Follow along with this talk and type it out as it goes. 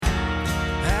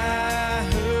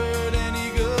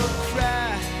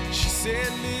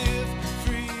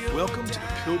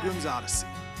Pilgrim's Odyssey,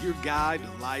 your guide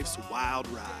to life's wild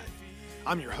ride.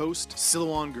 I'm your host,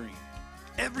 Silouan Green.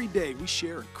 Every day we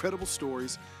share incredible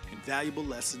stories and valuable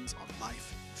lessons on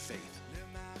life and faith.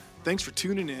 Thanks for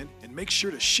tuning in, and make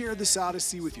sure to share this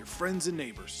Odyssey with your friends and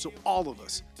neighbors so all of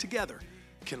us, together,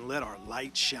 can let our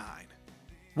light shine.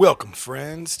 Welcome,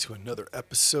 friends, to another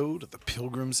episode of the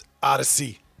Pilgrim's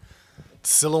Odyssey.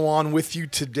 Silouan with you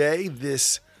today,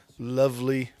 this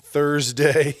lovely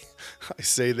Thursday. I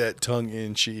say that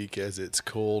tongue-in-cheek as it's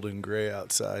cold and gray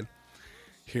outside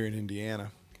here in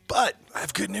Indiana. But I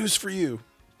have good news for you.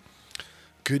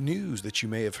 Good news that you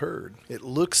may have heard. It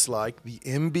looks like the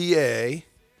NBA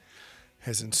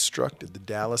has instructed the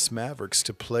Dallas Mavericks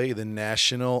to play the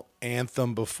National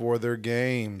Anthem before their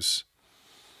games.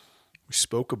 We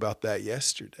spoke about that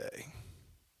yesterday.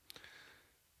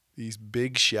 These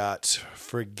big shots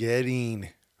forgetting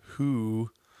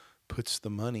who puts the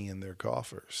money in their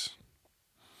coffers.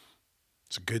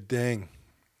 It's a good thing.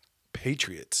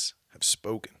 Patriots have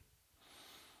spoken.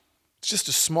 It's just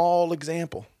a small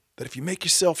example that if you make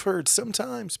yourself heard,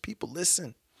 sometimes people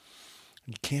listen.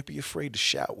 You can't be afraid to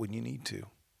shout when you need to.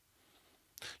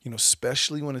 You know,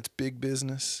 especially when it's big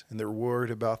business and they're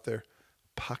worried about their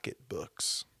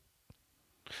pocketbooks.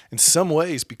 In some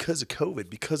ways, because of COVID,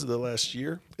 because of the last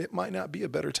year, it might not be a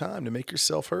better time to make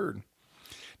yourself heard.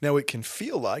 Now, it can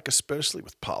feel like, especially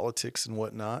with politics and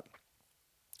whatnot,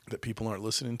 that people aren't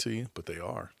listening to you, but they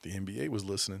are. The NBA was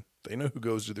listening. They know who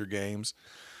goes to their games,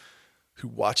 who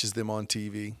watches them on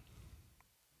TV.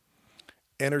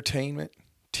 Entertainment,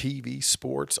 TV,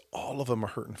 sports, all of them are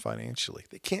hurting financially.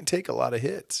 They can't take a lot of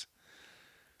hits.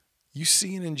 You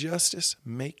see an injustice,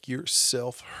 make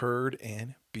yourself heard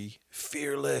and be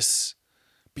fearless.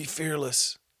 Be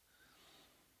fearless.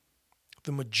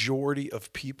 The majority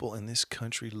of people in this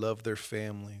country love their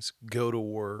families, go to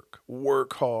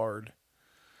work hard,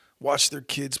 watch their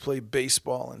kids play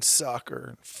baseball and soccer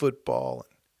and football,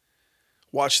 and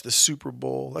watch the Super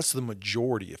Bowl. That's the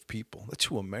majority of people. That's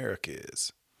who America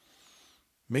is.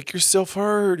 Make yourself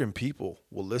heard and people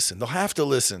will listen. They'll have to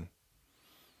listen.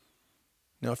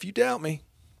 Now, if you doubt me,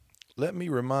 let me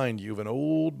remind you of an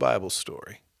old Bible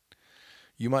story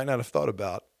you might not have thought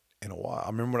about in a while. I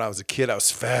remember when I was a kid, I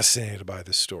was fascinated by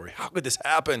this story. How could this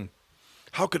happen?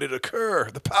 How could it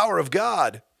occur? The power of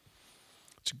God.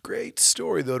 It's a great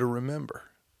story, though, to remember.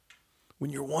 When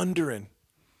you're wondering,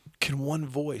 can one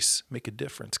voice make a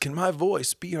difference? Can my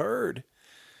voice be heard?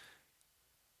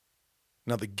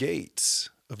 Now, the gates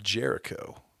of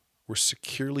Jericho were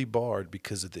securely barred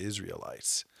because of the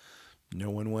Israelites.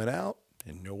 No one went out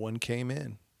and no one came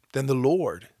in. Then the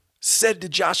Lord said to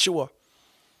Joshua,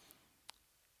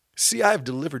 "See, I have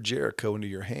delivered Jericho into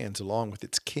your hands along with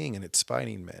its king and its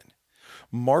fighting men.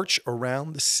 March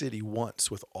around the city once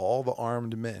with all the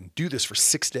armed men. Do this for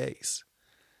 6 days.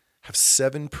 Have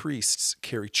 7 priests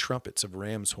carry trumpets of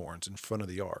ram's horns in front of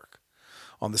the ark.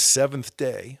 On the 7th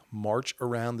day, march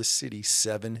around the city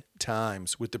 7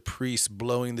 times with the priests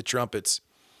blowing the trumpets.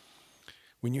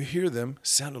 When you hear them,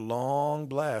 sound a long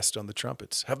blast on the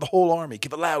trumpets. Have the whole army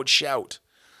give a loud shout.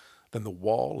 Then the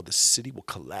wall of the city will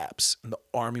collapse and the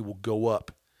army will go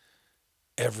up,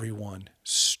 everyone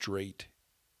straight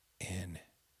in."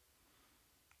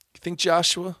 You think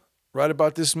Joshua, right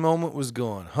about this moment, was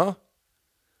going, huh?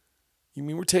 You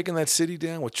mean we're taking that city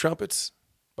down with trumpets?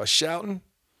 By shouting?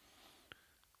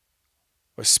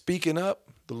 By speaking up?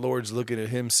 The Lord's looking at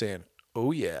him saying,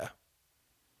 oh yeah.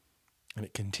 And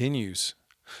it continues.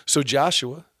 So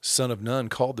Joshua, son of Nun,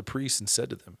 called the priests and said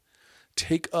to them,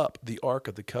 "Take up the ark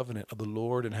of the covenant of the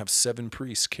Lord and have 7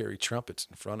 priests carry trumpets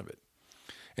in front of it."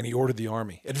 And he ordered the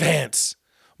army, "Advance,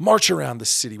 march around the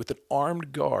city with an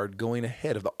armed guard going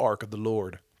ahead of the ark of the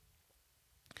Lord."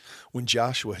 When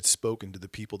Joshua had spoken to the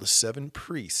people, the 7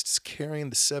 priests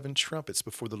carrying the 7 trumpets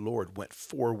before the Lord went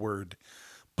forward,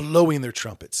 blowing their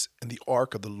trumpets, and the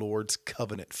ark of the Lord's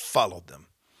covenant followed them.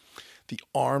 The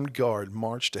armed guard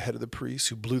marched ahead of the priests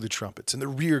who blew the trumpets, and the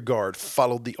rear guard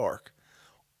followed the ark.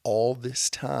 All this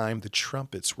time the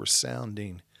trumpets were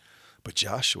sounding, but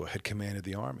Joshua had commanded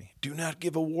the army, "Do not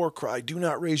give a war cry, do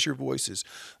not raise your voices,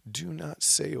 do not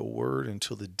say a word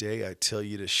until the day I tell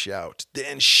you to shout.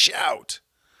 Then shout!"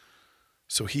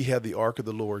 So he had the ark of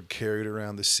the Lord carried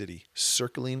around the city,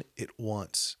 circling it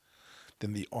once.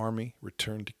 Then the army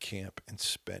returned to camp and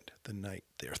spent the night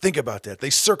there. Think about that. They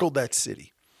circled that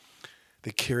city.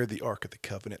 They carried the ark of the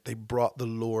covenant. They brought the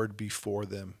Lord before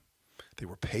them. They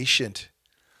were patient,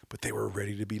 but they were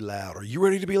ready to be loud. Are you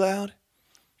ready to be loud?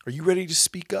 Are you ready to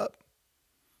speak up?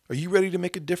 Are you ready to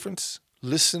make a difference,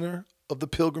 listener of the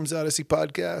Pilgrim's Odyssey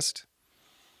podcast?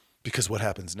 Because what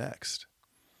happens next?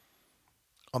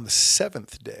 On the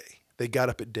 7th day, They got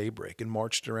up at daybreak and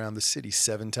marched around the city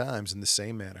 7 times in the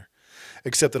same manner,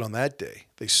 except that on that day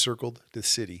they circled the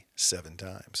city 7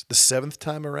 times. The 7th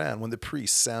time around, when the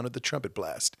priest sounded the trumpet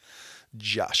blast,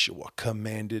 Joshua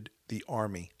commanded the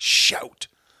army, "Shout,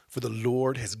 for the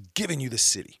Lord has given you the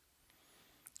city.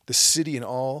 The city and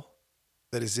all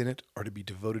that is in it are to be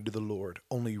devoted to the Lord.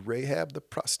 Only Rahab the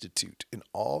prostitute and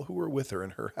all who are with her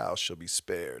in her house shall be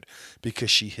spared,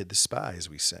 because she hid the spies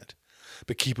we sent.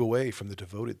 But keep away from the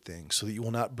devoted things, so that you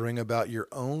will not bring about your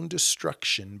own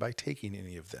destruction by taking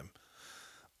any of them.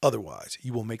 Otherwise,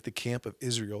 you will make the camp of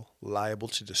Israel liable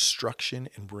to destruction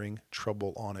and bring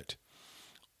trouble on it.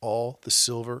 All the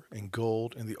silver and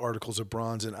gold and the articles of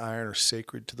bronze and iron are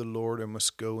sacred to the Lord and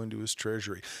must go into his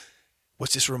treasury."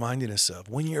 What's this reminding us of?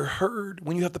 When you're heard,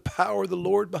 when you have the power of the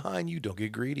Lord behind you, don't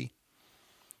get greedy.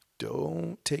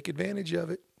 Don't take advantage of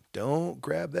it. Don't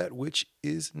grab that which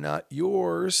is not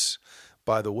yours.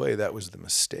 By the way, that was the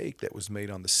mistake that was made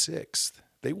on the 6th.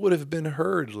 They would have been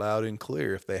heard loud and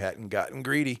clear if they hadn't gotten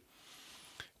greedy,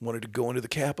 wanted to go into the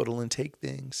capital and take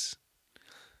things.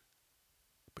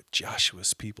 But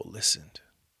Joshua's people listened.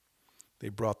 They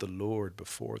brought the Lord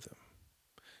before them.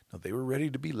 Now, they were ready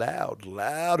to be loud,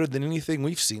 louder than anything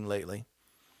we've seen lately.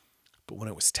 But when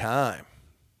it was time,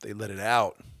 they let it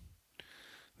out.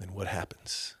 Then what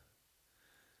happens?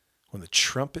 When the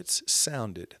trumpets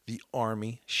sounded, the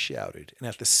army shouted. And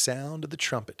at the sound of the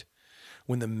trumpet,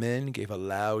 when the men gave a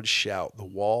loud shout, the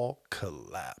wall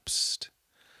collapsed.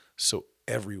 So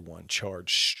everyone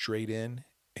charged straight in,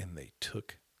 and they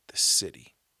took the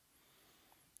city.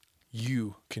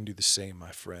 You can do the same,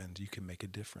 my friend. You can make a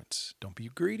difference. Don't be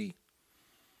greedy.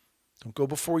 Don't go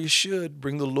before you should.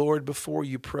 Bring the Lord before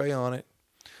you. Pray on it.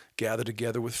 Gather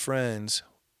together with friends.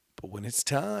 But when it's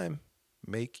time,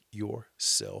 make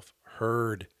yourself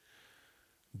heard.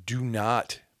 Do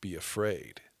not be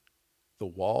afraid. The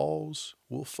walls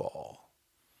will fall,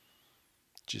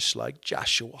 just like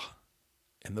Joshua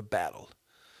in the battle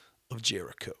of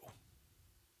Jericho.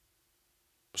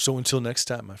 So until next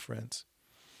time, my friends,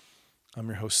 I'm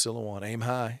your host, Silouan. Aim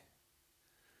high.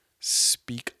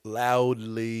 Speak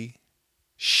loudly.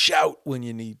 Shout when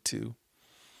you need to.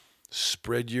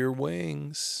 Spread your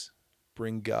wings.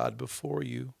 Bring God before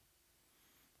you.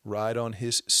 Ride on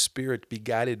his spirit. Be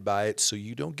guided by it so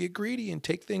you don't get greedy and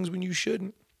take things when you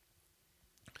shouldn't.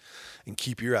 And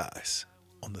keep your eyes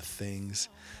on the things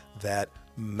that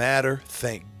matter.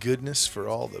 Thank goodness for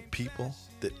all the people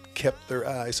that kept their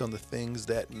eyes on the things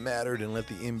that mattered and let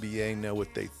the NBA know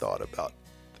what they thought about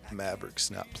the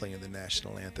Mavericks not playing the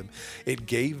National Anthem. It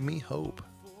gave me hope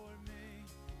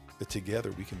that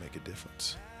together we can make a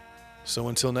difference. So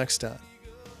until next time,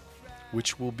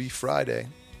 which will be Friday,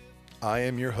 I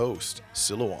am your host,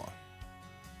 Silouan.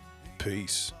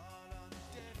 Peace.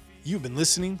 You've been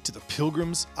listening to The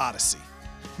Pilgrim's Odyssey.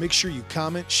 Make sure you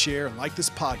comment, share, and like this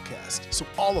podcast so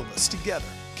all of us together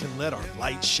can let our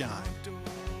light shine.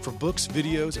 For books,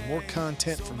 videos, and more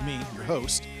content from me, your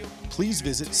host, please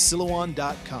visit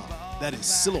Silouan.com. That is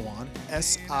Silouan,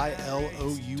 Silouan.com.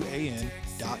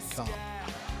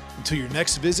 Until your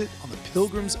next visit on The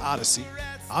Pilgrim's Odyssey,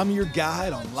 I'm your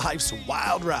guide on life's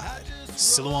wild ride,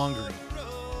 Silouan Green.